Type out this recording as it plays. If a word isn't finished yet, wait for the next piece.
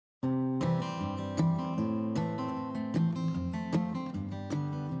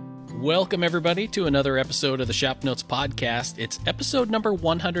Welcome, everybody, to another episode of the Shop Notes Podcast. It's episode number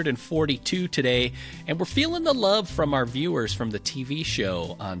 142 today, and we're feeling the love from our viewers from the TV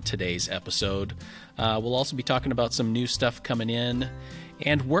show on today's episode. We'll also be talking about some new stuff coming in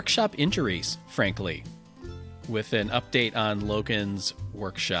and workshop injuries, frankly, with an update on Logan's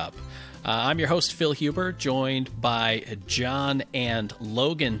workshop. I'm your host, Phil Huber, joined by John and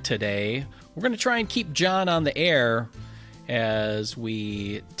Logan today. We're going to try and keep John on the air as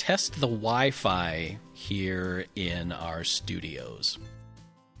we test the Wi-Fi here in our studios.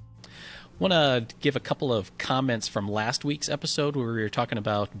 I want to give a couple of comments from last week's episode where we were talking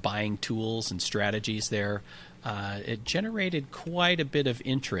about buying tools and strategies there. It generated quite a bit of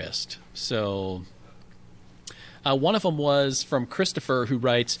interest. So one of them was from Christopher, who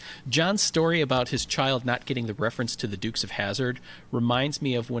writes, John's story about his child not getting the reference to the Dukes of Hazzard reminds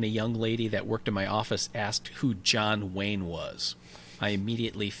me of when a young lady that worked in my office asked who John Wayne was. I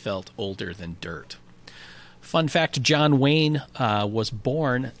immediately felt older than dirt. Fun fact, John Wayne was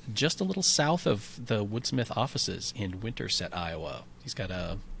born just a little south of the Woodsmith offices in Winterset, Iowa. He's got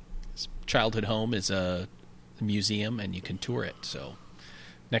his childhood home is a museum, and you can tour it. So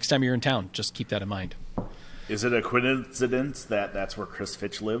next time you're in town, just keep that in mind. Is it a coincidence that that's where Chris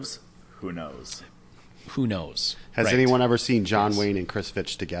Fitch lives? Who knows? Who knows? Has anyone ever seen John Wayne and Chris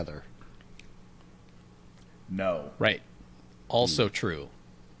Fitch together? No. Right. Also true.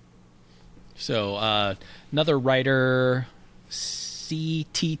 So another writer,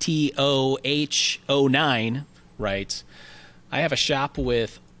 CTTOH09, writes, I have a shop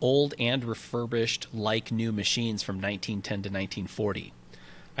with old and refurbished like new machines from 1910 to 1940.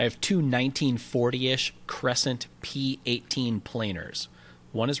 I have two 1940-ish Crescent P18 planers.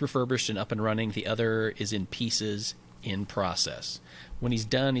 One is refurbished and up and running. The other is in pieces in process. When he's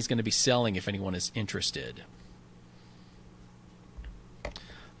done, he's going to be selling if anyone is interested.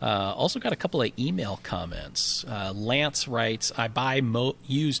 Also got a couple of email comments. Lance writes, I buy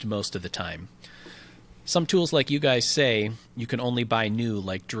used most of the time. Some tools, like you guys say, you can only buy new,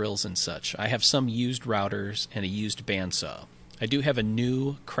 like drills and such. I have some used routers and a used bandsaw. I do have a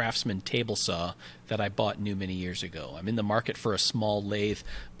new Craftsman table saw that I bought new many years ago. I'm in the market for a small lathe,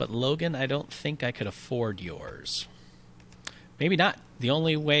 but Logan, I don't think I could afford yours. Maybe not. The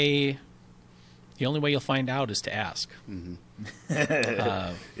only way you'll find out is to ask. Mm-hmm.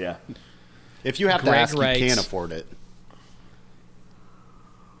 Yeah. If you have to ask, you can't afford it.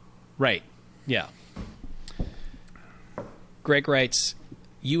 Right. Yeah. Greg writes,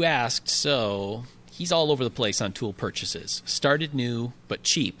 you asked, so he's all over the place on tool purchases. Started new, but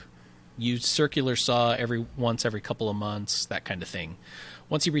cheap. Used circular saw every couple of months, that kind of thing.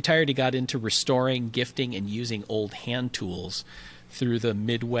 Once he retired, he got into restoring, gifting, and using old hand tools through the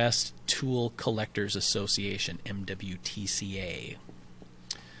Midwest Tool Collectors Association, MWTCA.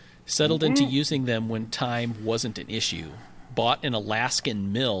 Settled into using them when time wasn't an issue. Bought an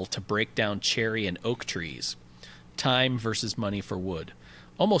Alaskan mill to break down cherry and oak trees. Time versus money for wood.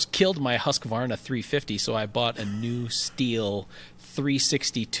 Almost killed my Husqvarna 350, so I bought a new Stihl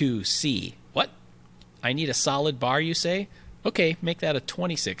 362C. What? I need a solid bar, you say? Okay, make that a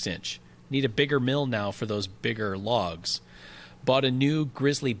 26-inch. Need a bigger mill now for those bigger logs. Bought a new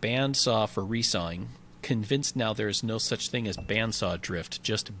Grizzly bandsaw for resawing. Convinced now there is no such thing as bandsaw drift,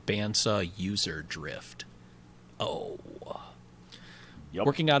 just bandsaw user drift. Oh. Yep.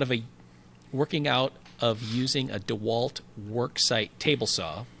 Working out of using a DeWalt Worksite table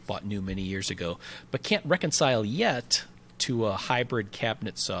saw, bought new many years ago, but can't reconcile yet to a hybrid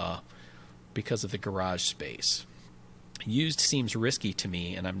cabinet saw because of the garage space. Used seems risky to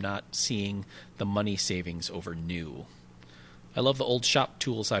me, and I'm not seeing the money savings over new. I love the old shop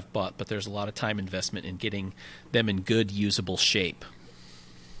tools I've bought, but there's a lot of time investment in getting them in good, usable shape.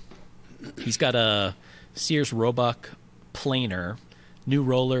 He's got a Sears Roebuck planer, new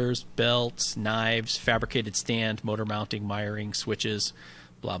rollers, belts, knives, fabricated stand, motor mounting, wiring, switches,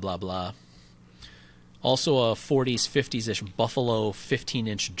 blah, blah, blah. Also a 40s, 50s-ish Buffalo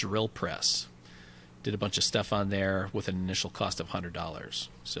 15-inch drill press. Did a bunch of stuff on there with an initial cost of $100.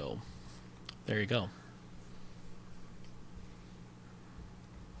 So there you go.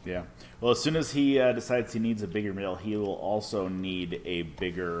 Yeah. Well, as soon as he decides he needs a bigger mill, he will also need a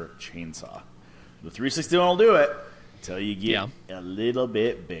bigger chainsaw. The 361 will do it until you get a little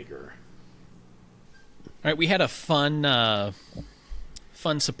bit bigger. All right, we had a fun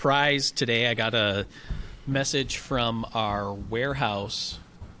surprise today. I got a message from our warehouse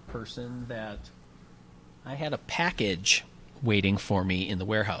person that I had a package waiting for me in the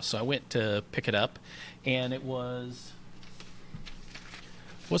warehouse. So I went to pick it up, and it was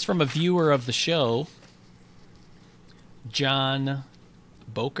from a viewer of the show, John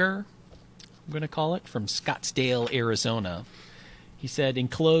Boker, I'm going to call it, from Scottsdale, Arizona. He said,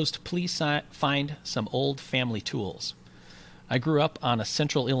 enclosed, please find some old family tools. I grew up on a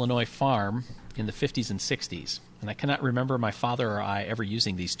central Illinois farm in the 50s and 60s, and I cannot remember my father or I ever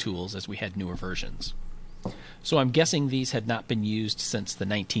using these tools as we had newer versions. So I'm guessing these had not been used since the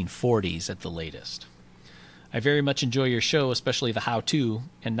 1940s at the latest. I very much enjoy your show, especially the how-to,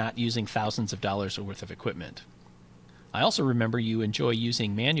 and not using thousands of dollars worth of equipment. I also remember you enjoy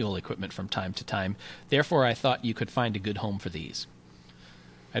using manual equipment from time to time, therefore I thought you could find a good home for these.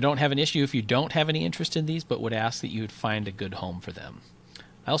 I don't have an issue if you don't have any interest in these, but would ask that you would find a good home for them.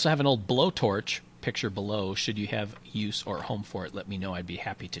 I also have an old blowtorch, picture below. Should you have use or home for it, let me know. I'd be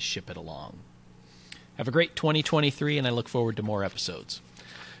happy to ship it along. Have a great 2023, and I look forward to more episodes.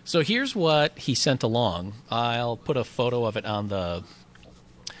 So here's what he sent along. I'll put a photo of it on the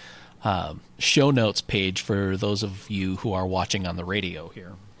show notes page for those of you who are watching on the radio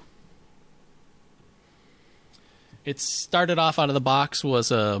here. It started off out of the box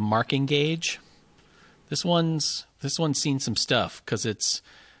was a marking gauge. This one's seen some stuff because it's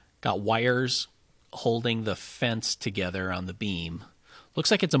got wires holding the fence together on the beam.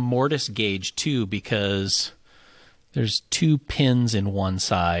 Looks like it's a mortise gauge too because there's 2 pins in one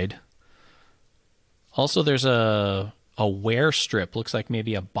side. Also, there's a wear strip. Looks like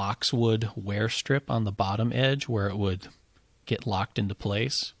maybe a boxwood wear strip on the bottom edge where it would get locked into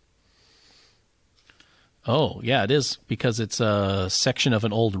place. Oh, yeah, it is because it's a section of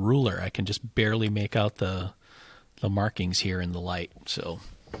an old ruler. I can just barely make out the markings here in the light. So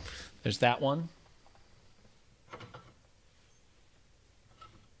there's that one.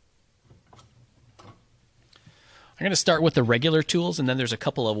 I'm going to start with the regular tools, and then there's a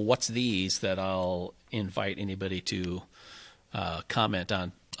couple of what's these that I'll invite anybody to comment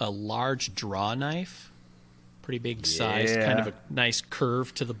on. A large draw knife, pretty big size, kind of a nice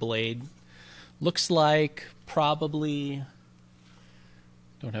curve to the blade. Looks like probably,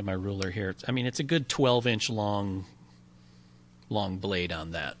 don't have my ruler here. It's a good 12-inch long blade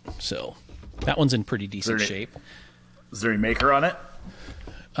on that. So that one's in pretty decent shape. Is there a maker on it?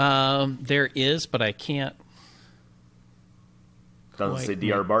 There is, but I can't. Doesn't say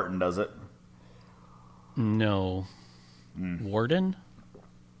D.R. Barton, does it? No. Warden?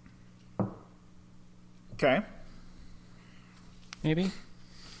 Okay. Maybe?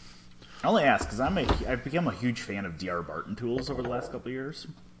 I only ask because I've become a huge fan of D.R. Barton tools over the last couple of years.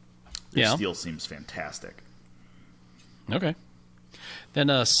 Their steel seems fantastic. Okay. Then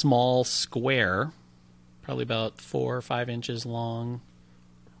a small square, probably about 4 or 5 inches long,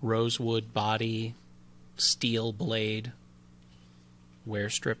 rosewood body, steel blade, wear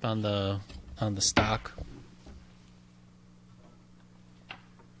strip on the stock.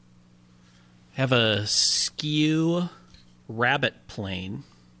 Have a skew rabbet plane,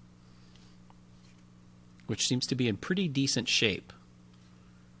 which seems to be in pretty decent shape.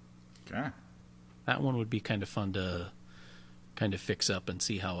 Okay. That one would be kind of fun to kind of fix up and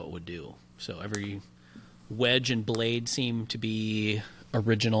see how it would do. So every wedge and blade seem to be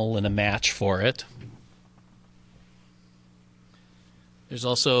original and a match for it. There's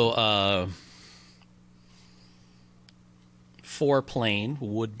also a 4-plane,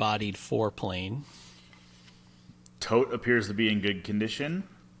 wood-bodied 4-plane. Tote appears to be in good condition.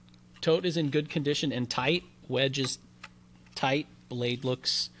 Tote is in good condition and tight. Wedge is tight. Blade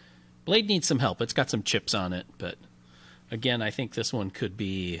needs some help. It's got some chips on it, but again, I think this one could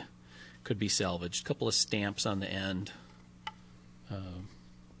be salvaged. A couple of stamps on the end.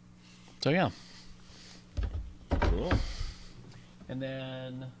 So yeah. Cool. And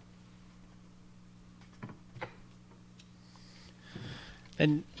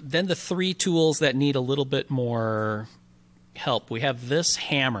then the 3 tools that need a little bit more help. We have this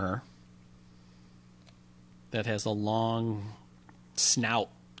hammer that has a long snout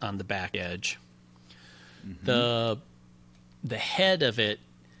on the back edge. Mm-hmm. The head of it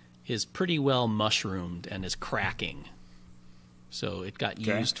is pretty well mushroomed and is cracking. So it got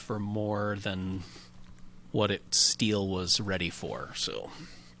used for more than what its steel was ready for. So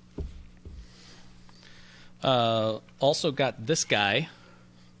also got this guy.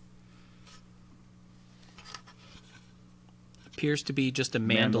 Appears to be just a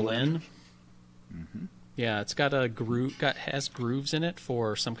mandolin. Mm-hmm. Yeah, it's got a groove. Has grooves in it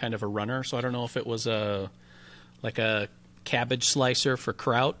for some kind of a runner. So I don't know if it was like a cabbage slicer for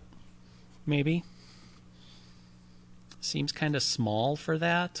kraut, maybe. Seems kind of small for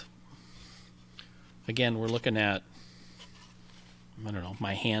that. Again, we're looking at, I don't know,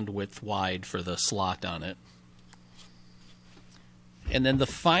 my hand width wide for the slot on it. And then the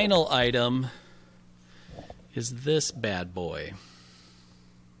final item is this bad boy.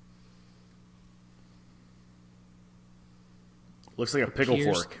 Looks like a pickle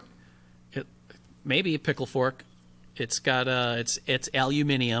fork. Maybe a pickle fork. It's got it's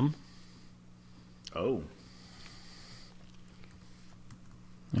aluminium. Oh.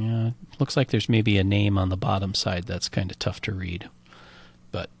 Yeah, looks like there's maybe a name on the bottom side that's kind of tough to read.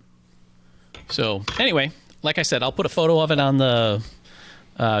 But so anyway, like I said, I'll put a photo of it on the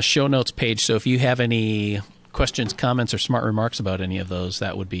show notes page. So if you have any questions, comments, or smart remarks about any of those,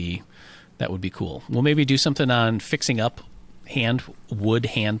 that would be cool. We'll maybe do something on fixing up wood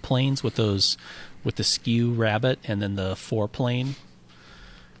hand planes with the skew rabbit and then the 4-plane,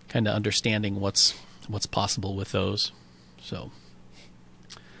 kind of understanding what's possible with those. So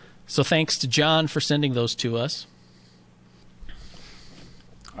thanks to John for sending those to us.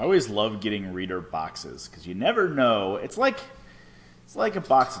 I always love getting reader boxes because you never know. It's like a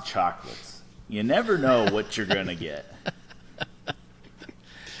box of chocolates. You never know what you're gonna get.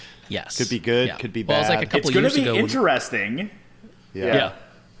 Yes, could be good, yeah. could be bad. Well, it's like a couple It's going years to be ago interesting. Yeah.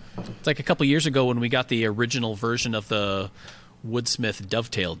 It's like a couple years ago when we got the original version of the Woodsmith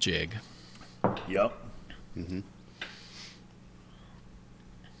dovetail jig. Yep. Mm-hmm.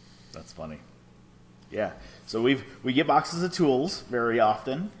 That's funny. Yeah. So we get boxes of tools very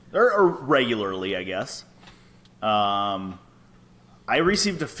often, or regularly, I guess. I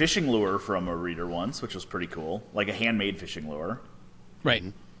received a fishing lure from a reader once, which was pretty cool, like a handmade fishing lure. Right.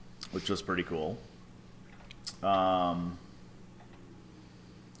 Which was pretty cool.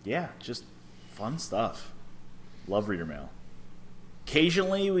 Yeah, just fun stuff. Love reader mail.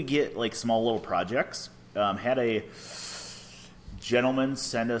 Occasionally we get like small little projects. Had a gentleman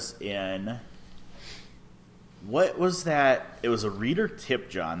send us in. What was that? It was a reader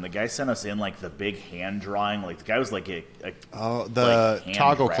tip, John. The guy sent us in like the big hand drawing. Like the guy was like the hand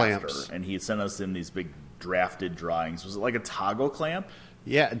toggle drafter, clamps, and he sent us in these big drafted drawings. Was it like a toggle clamp?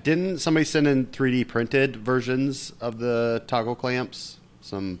 Yeah. Didn't somebody send in 3D printed versions of the toggle clamps?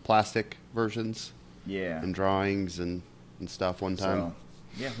 Some plastic versions. Yeah. And drawings and stuff one time.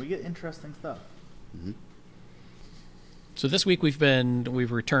 So, yeah, we get interesting stuff. Mm-hmm. So this week we've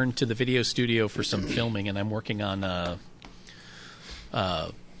returned to the video studio for some filming, and I'm working on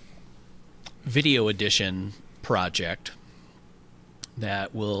a video edition project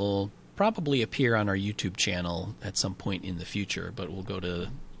that will probably appear on our YouTube channel at some point in the future, but we'll go to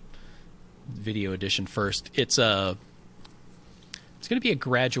video edition first. It's going to be a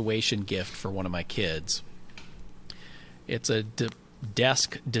graduation gift for one of my kids. It's a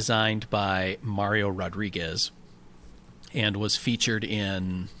desk designed by Mario Rodriguez and was featured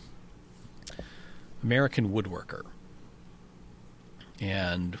in American Woodworker.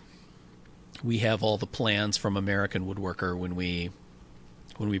 And we have all the plans from American Woodworker when we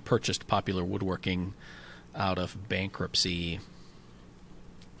purchased Popular Woodworking out of bankruptcy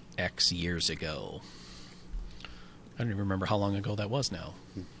X years ago. I don't even remember how long ago that was now.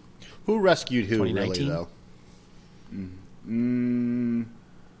 Who rescued who, really, though?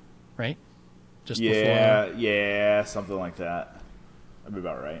 Right? Just yeah, before? Yeah, something like that. That'd be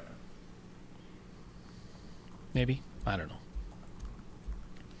about right. Maybe? I don't know.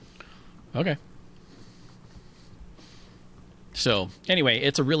 Okay. So, anyway,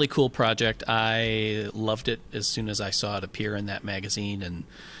 it's a really cool project. I loved it as soon as I saw it appear in that magazine and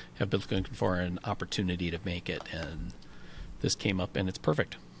have been looking for an opportunity to make it, and this came up, and it's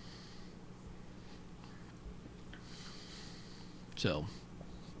perfect. So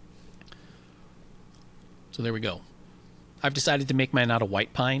there we go. I've decided to make mine out of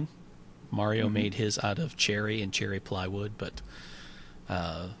white pine. Mario made his out of cherry and cherry plywood, but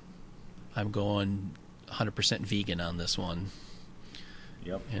I'm going 100% vegan on this one.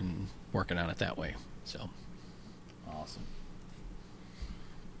 Yep. And working on it that way. So awesome.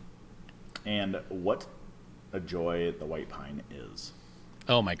 And what a joy the white pine is.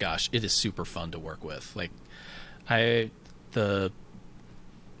 Oh my gosh, it is super fun to work with. Like it's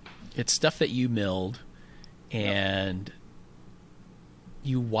stuff that you milled, and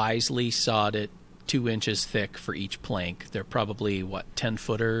you wisely sawed it 2 inches thick for each plank. They're probably 10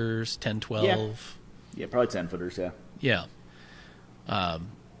 footers, 10, 12. Yeah, probably 10 footers. Yeah.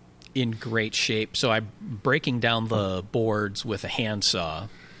 In great shape. So I'm breaking down the boards with a handsaw,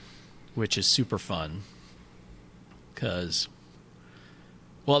 which is super fun. Because,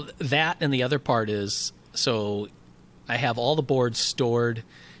 well, that and the other part is, so I have all the boards stored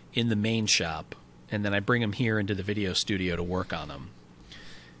in the main shop, and then I bring them here into the video studio to work on them.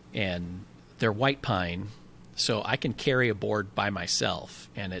 And they're white pine, so I can carry a board by myself,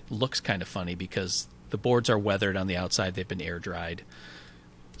 and it looks kind of funny because the boards are weathered on the outside. They've been air dried.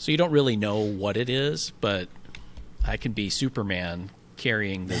 So you don't really know what it is, but I can be Superman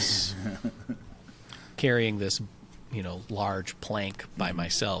carrying this large plank by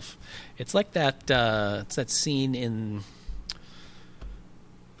myself. It's like that. It's that scene in,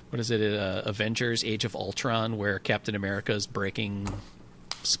 what is it? Avengers: Age of Ultron, where Captain America is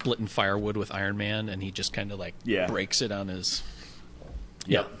splitting firewood with Iron Man, and he just kind of breaks it on his.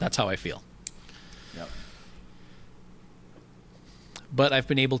 Yep. Yeah, that's how I feel. Yep. But I've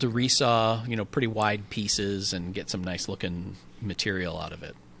been able to resaw, pretty wide pieces and get some nice looking material out of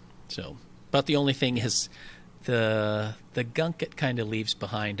it. So, but the only thing is the gunk it kind of leaves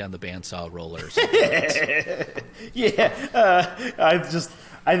behind on the bandsaw rollers.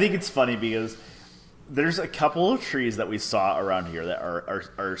 I think it's funny because there's a couple of trees that we saw around here that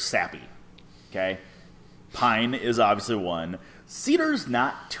are sappy. Okay, pine is obviously one. Cedar's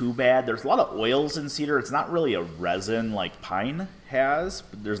not too bad. There's a lot of oils in cedar. It's not really a resin like pine has,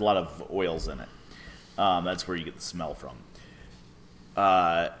 but there's a lot of oils in it. That's where you get the smell from.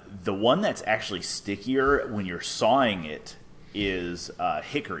 The one that's actually stickier when you're sawing it is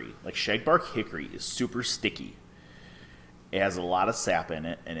hickory. Like shagbark hickory is super sticky. It has a lot of sap in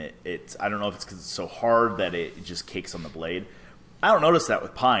it, and it's I don't know if it's because it's so hard that it just cakes on the blade. I don't notice that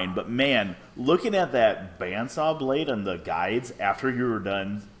with pine, but man, looking at that bandsaw blade on the guides after you were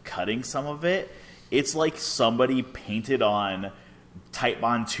done cutting some of it, it's like somebody painted on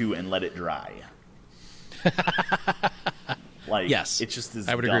Titebond 2 and let it dry. Yes, it's just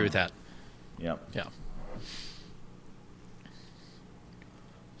I would agree with that. Yep. Yeah.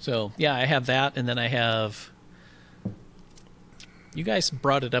 So, yeah, I have that, and then I have... You guys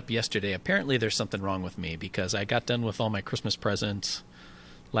brought it up yesterday. Apparently there's something wrong with me because I got done with all my Christmas presents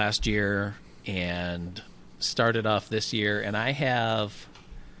last year and started off this year, and I have,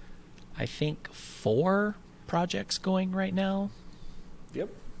 I think, 4 projects going right now. Yep.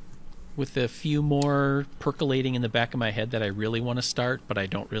 With a few more percolating in the back of my head that I really want to start, but I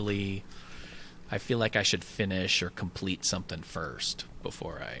feel like I should finish or complete something first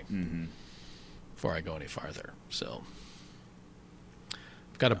before I go any farther. So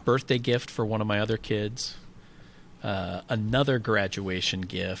I've got a birthday gift for one of my other kids, another graduation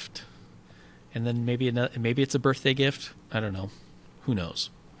gift, and then maybe it's a birthday gift. I don't know. Who knows?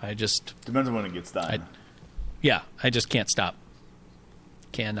 Depends on when it gets done. I just can't stop.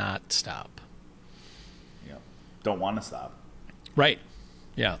 Cannot stop. Yeah. Don't want to stop. Right.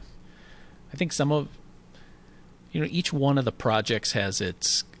 Yeah. I think each one of the projects has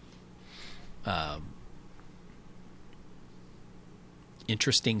its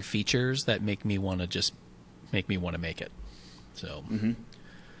interesting features that make me want to make it. So,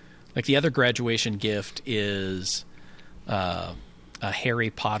 like the other graduation gift is a Harry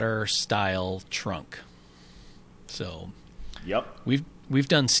Potter style trunk. So, yep. We've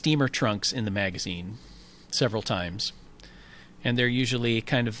done steamer trunks in the magazine several times, and they're usually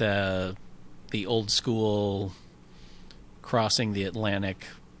kind of the old school crossing the Atlantic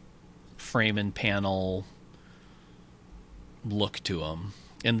frame and panel look to them.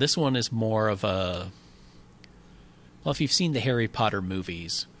 And this one is more of if you've seen the Harry Potter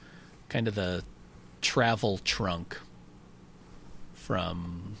movies, kind of the travel trunk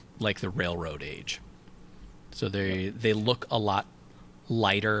from like the railroad age. So they look a lot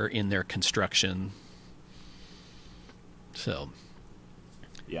lighter in their construction. So,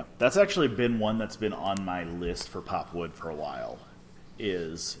 yeah, that's actually been one that's been on my list for Popwood for a while.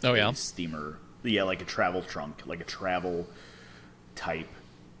 Is a steamer, like a travel trunk, like a travel type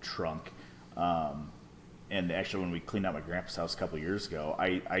trunk. And actually, when we cleaned out my grandpa's house a couple of years ago,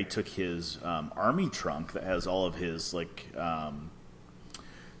 I took his army trunk that has all of his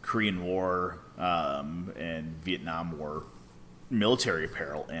Korean War and Vietnam War military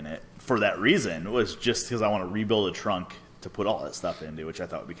apparel in it. For that reason, it was just because I want to rebuild a trunk to put all that stuff into, which I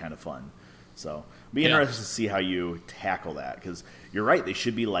thought would be kind of fun. So, be interested to see how you tackle that, because you're right, they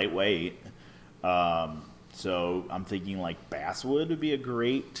should be lightweight. So I'm thinking like basswood would be a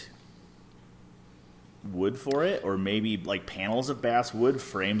great wood for it, or maybe like panels of basswood,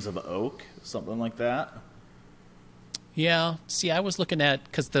 frames of oak, something like that. Yeah. See, I was looking at,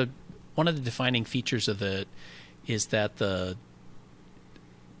 because one of the defining features of it is that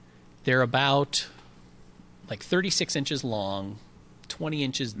they're about like 36 inches long, 20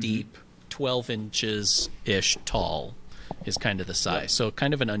 inches deep, 12 inches-ish tall is kind of the size. Yep. So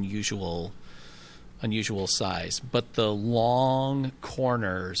kind of an unusual size. But the long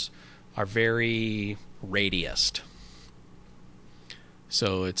corners are very radiused.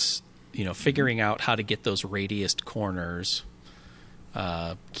 So it's, figuring out how to get those radiused corners,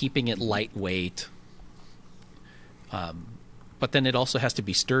 keeping it lightweight. But then it also has to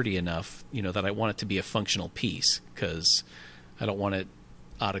be sturdy enough, that I want it to be a functional piece, because I don't want it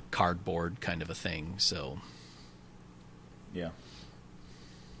out of cardboard kind of a thing. So, Yeah.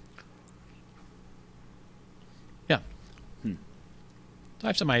 Yeah. I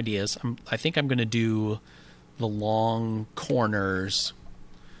have some ideas. I think I'm going to do the long corners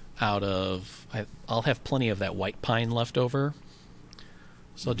out of... I'll have plenty of that white pine left over.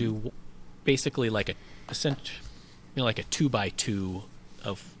 So I'll do basically like a 2x2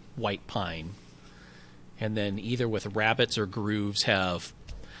 of white pine. And then either with rabbets or grooves have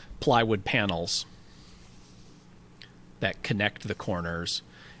plywood panels that connect the corners,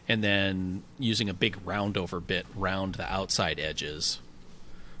 and then using a big round over bit round the outside edges.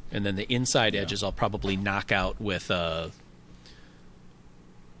 And then the inside edges I'll probably knock out with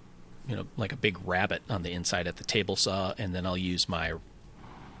like a big rabbet on the inside at the table saw, and then I'll use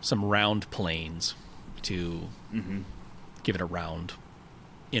some round planes to give it a round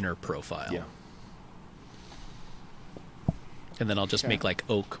inner profile. Yeah. And then I'll just make like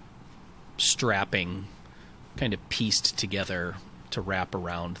oak strapping kind of pieced together to wrap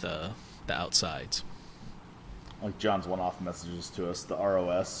around the outsides. Like John's one-off messages to us, the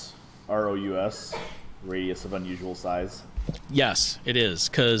ROS, radius of unusual size. Yes, it is,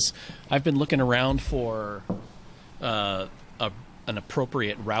 because I've been looking around for an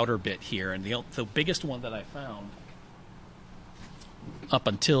appropriate router bit here, and the biggest one that I found up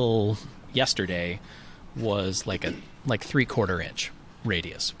until yesterday was like 3/4 inch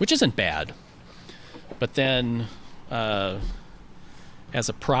radius, which isn't bad. But then, as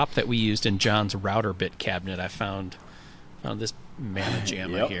a prop that we used in John's router bit cabinet, I found this Mamma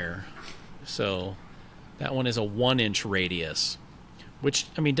Jamma here. So that one is a 1-inch radius, which,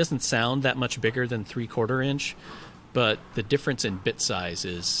 I mean, doesn't sound that much bigger than 3/4 inch, but the difference in bit size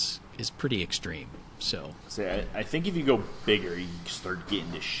is pretty extreme. So I think if you go bigger, you start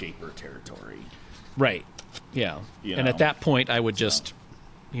getting to shaper territory. Right. Yeah. And at that point, I would just,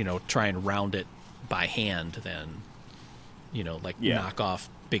 try and round it by hand then, knock off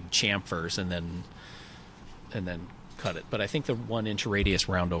big chamfers and then cut it. But I think the 1-inch radius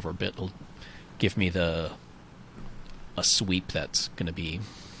round over bit will give me a sweep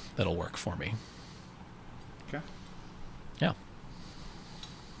that'll work for me. Okay. Yeah.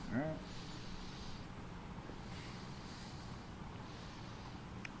 All right.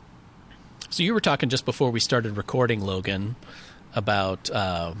 So you were talking just before we started recording, Logan, about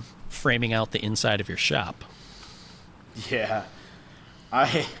framing out the inside of your shop. Yeah.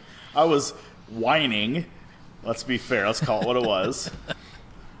 I was whining. Let's be fair. Let's call it what it was.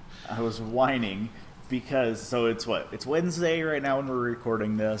 I was whining because, it's Wednesday right now when we're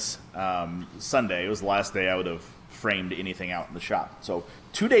recording this. Sunday, it was the last day I would have framed anything out in the shop. So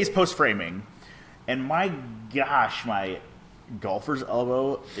 2 days post-framing, and my gosh, my golfer's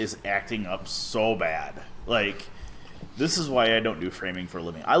elbow is acting up so bad. Like, this is why I don't do framing for a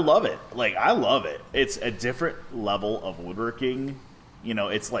living. I love it. I love it. It's a different level of woodworking. You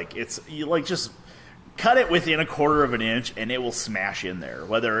just cut it within 1/4 of an inch and it will smash in there.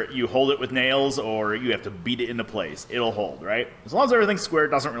 Whether you hold it with nails or you have to beat it into place, it'll hold, right? As long as everything's square, it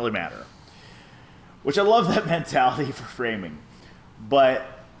doesn't really matter. Which I love that mentality for framing. But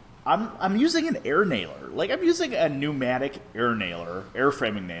I'm using an air nailer. I'm using a pneumatic air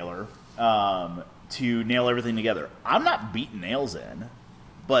framing nailer, to nail everything together. I'm not beating nails in,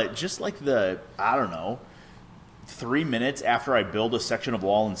 but just 3 minutes after I build a section of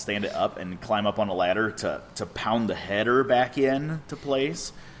wall and stand it up and climb up on a ladder to pound the header back in to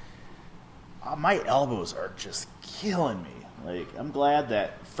place, my elbows are just killing me. I'm glad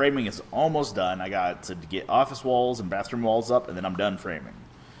that framing is almost done. I got to get office walls and bathroom walls up, and then I'm done framing.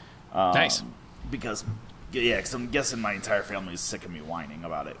 Nice. Because I'm guessing my entire family is sick of me whining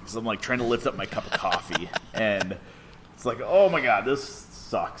about it. Because I'm trying to lift up my cup of coffee, and it's oh my god, this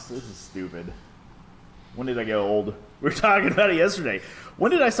sucks. This is stupid. When did I get old? We were talking about it yesterday.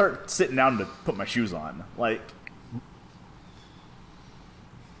 When did I start sitting down to put my shoes on?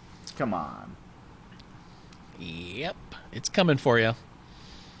 Come on. Yep, it's coming for you.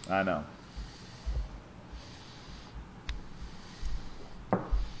 I know.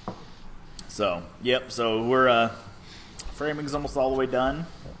 So we're framing's almost all the way done.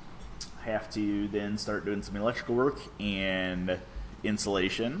 Have to then start doing some electrical work and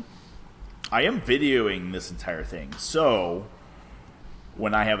insulation. I am videoing this entire thing, so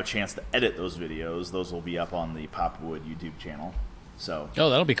when I have a chance to edit those videos, those will be up on the Popwood YouTube channel. So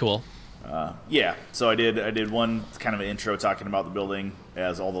that'll be cool. Yeah, so I did one kind of an intro talking about the building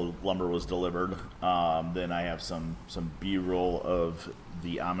as all the lumber was delivered. Then I have some B-roll of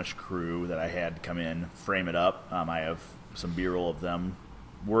the Amish crew that I had come in, frame it up. I have some B-roll of them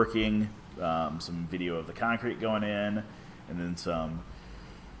working, some video of the concrete going in, and then some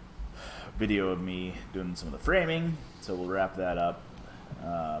video of me doing some of the framing, so we'll wrap that up.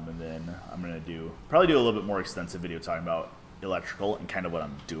 And then I'm going to probably do a little bit more extensive video talking about electrical and kind of what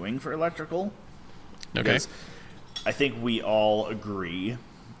I'm doing for electrical. Okay. Because I think we all agree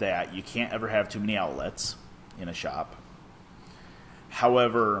that you can't ever have too many outlets in a shop.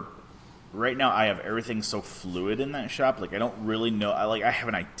 However, right now I have everything so fluid in that shop. Like, I don't really know. I have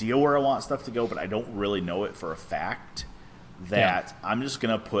an idea where I want stuff to go, but I don't really know it for a fact. That I'm just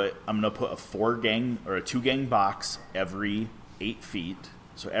gonna put a 4-gang or a 2-gang box every 8 feet.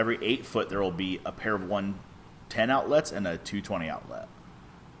 So every 8 foot there will be a pair of 110 outlets and a 220 outlet.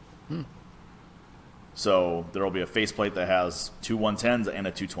 So there will be a faceplate that has 2 110s and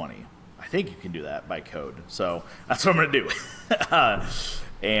a 220. I think you can do that by code. So that's what I'm gonna do.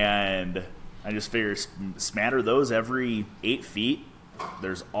 And I just figure smatter those every 8 feet.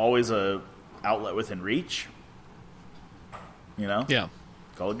 There's always a outlet within reach. Yeah.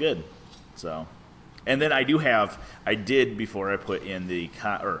 Call it good. So, and then I did before I put in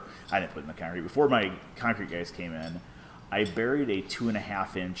I didn't put in the concrete. Before my concrete guys came in, I buried a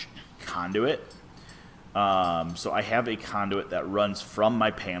 2.5-inch conduit. So I have a conduit that runs from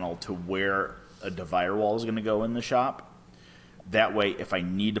my panel to where a divider wall is going to go in the shop. That way, if I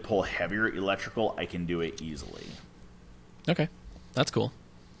need to pull heavier electrical, I can do it easily. Okay. That's cool.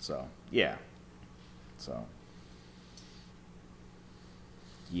 So, yeah. So,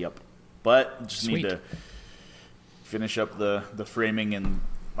 yep. But just Sweet. need to finish up the framing, and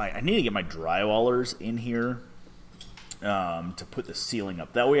I need to get my drywallers in here to put the ceiling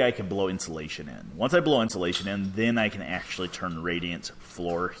up. That way I can blow insulation in. Once I blow insulation in, then I can actually turn radiant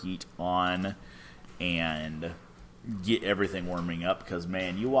floor heat on and get everything warming up, because,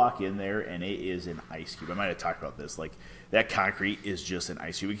 man, you walk in there and it is an ice cube. I might have talked about this. Like, that concrete is just an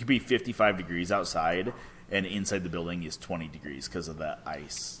ice cube. It could be 55 degrees outside, and inside the building is 20 degrees because of that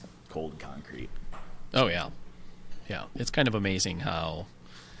ice cold concrete. Oh, yeah. Yeah. It's kind of amazing how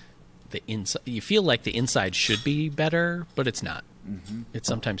the inside, you feel like the inside should be better, but it's not. Mm-hmm. It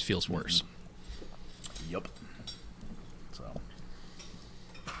sometimes feels worse. Yep. So.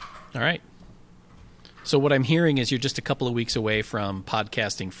 All right. So what I'm hearing is you're just a couple of weeks away from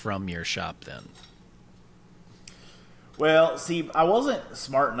podcasting from your shop then. Well, see, I wasn't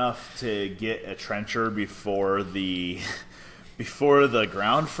smart enough to get a trencher before the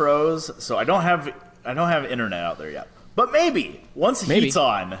ground froze, so I don't have internet out there yet. But maybe once the heat's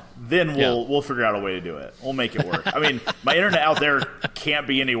on, then we'll figure out a way to do it. We'll make it work. I mean, my internet out there can't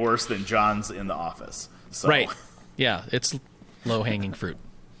be any worse than John's in the office. So. Right. Yeah, it's low-hanging fruit.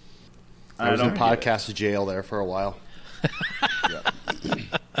 I was in podcast jail there for a while.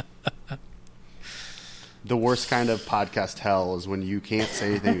 The worst kind of podcast hell is when you can't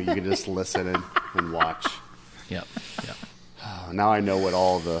say anything, you can just listen and watch. Yep. Now I know what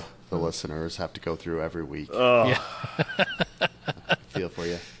all the listeners have to go through every week. Oh. Yeah. I feel for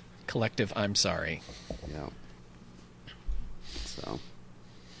you. Collective, I'm sorry. Yeah. So.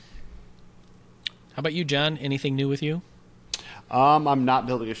 How about you, John? Anything new with you? I'm not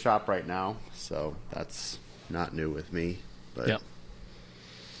building a shop right now, so that's not new with me. But I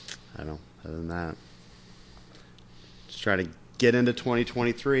don't know. Other than that, just trying to get into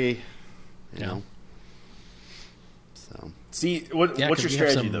 2023. You know. So see, what's your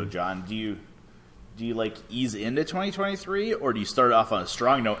strategy though, John? Do you like ease into 2023, or do you start off on a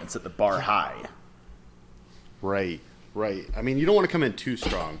strong note and set the bar high? Right. I mean, you don't want to come in too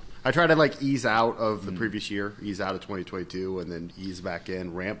strong. I try to like ease out of the previous year, ease out of 2022, and then ease back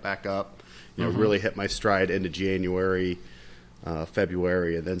in, ramp back up. You know, really hit my stride into January,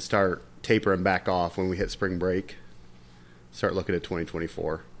 February, and then start tapering back off when we hit spring break. Start looking at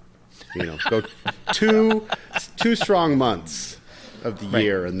 2024. You know, go two strong months of the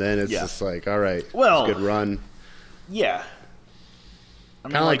year, and then it's just like, all right, well, good run. Yeah, I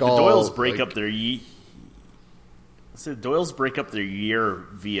mean, Kinda like the all, Doyles break like, up their Doyles break up their year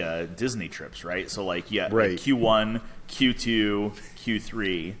via Disney trips, right? So like, like Q1, Q2,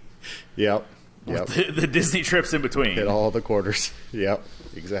 Q3. Yep. The Disney trips in between. Hit all the quarters. Yep,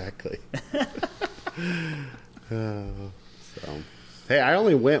 exactly. Hey, I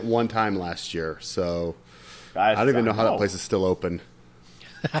only went one time last year, so I don't even know how that place is still open.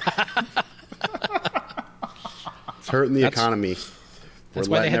 It's hurting the economy. That's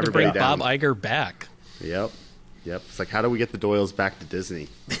why they had to bring Bob Iger back. Yep. It's like, how do we get the Doyles back to Disney?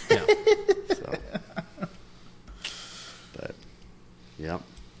 Yeah. But, yep.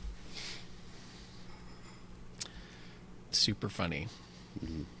 Super funny.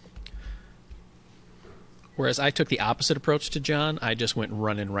 Mm-hmm. Whereas I took the opposite approach to John, I just went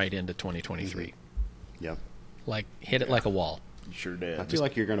running right into 2023. Yep. Like, hit it like a wall. You sure did. I feel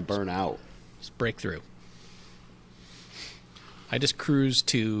like you're going to burn out. Just break through. I just cruise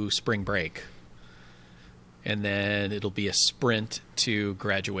to spring break. And then it'll be a sprint to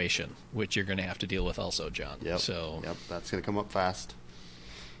graduation, which you're going to have to deal with also, John. Yep. So, yep, that's going to come up fast.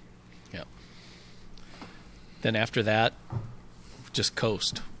 Yep. Then after that, just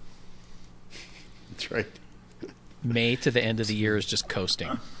coast. That's right. May to the end of the year is just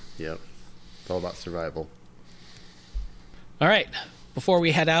coasting. Yep. It's all about survival. All right. Before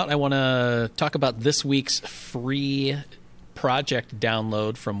we head out, I want to talk about this week's free project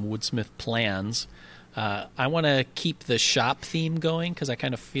download from Woodsmith Plans. I want to keep the shop theme going because I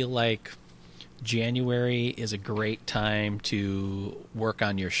kind of feel like January is a great time to work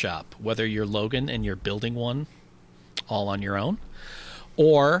on your shop, whether you're Logan and you're building one all on your own,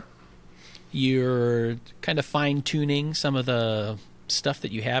 or you're kind of fine-tuning some of the stuff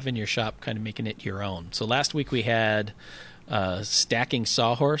that you have in your shop, kind of making it your own. So last week we had a stacking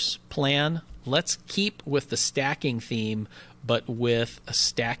sawhorse plan. Let's keep with the stacking theme, but with a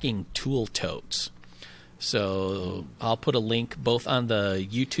stacking tool totes. So I'll put a link both on the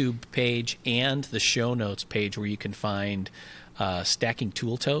YouTube page and the show notes page where you can find stacking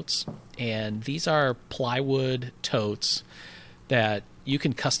tool totes. And these are plywood totes that you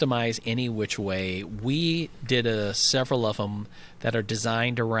can customize any which way. We did several of them that are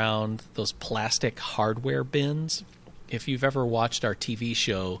designed around those plastic hardware bins. If you've ever watched our TV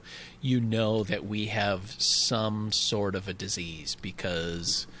show, you know that we have some sort of a disease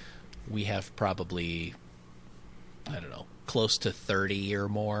because we have probably, I don't know, close to 30 or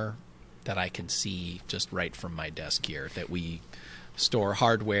more that I can see just right from my desk here that we store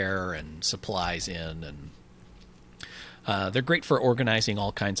hardware and supplies in. And they're great for organizing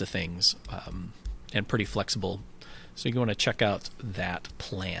all kinds of things and pretty flexible. So you want to check out that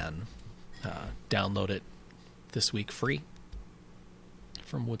plan. Download it this week free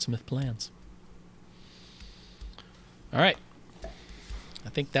from Woodsmith Plans. All right. I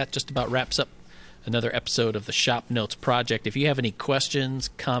think that just about wraps up another episode of the Shop Notes Project. If you have any questions,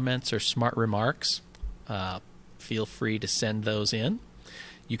 comments, or smart remarks, feel free to send those in.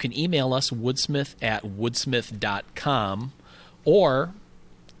 You can email us, woodsmith@woodsmith.com, or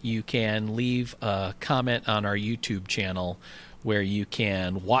you can leave a comment on our YouTube channel where you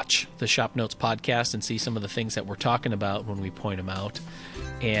can watch the Shop Notes podcast and see some of the things that we're talking about when we point them out,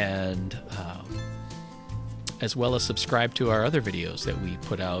 and as well as subscribe to our other videos that we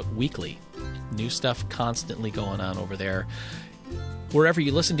put out weekly. New stuff constantly going on over there. Wherever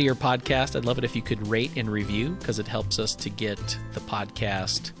you listen to your podcast, I'd love it if you could rate and review because it helps us to get the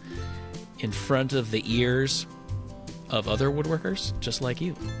podcast in front of the ears of other woodworkers just like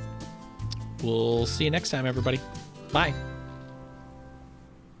you. We'll see you next time, everybody. Bye.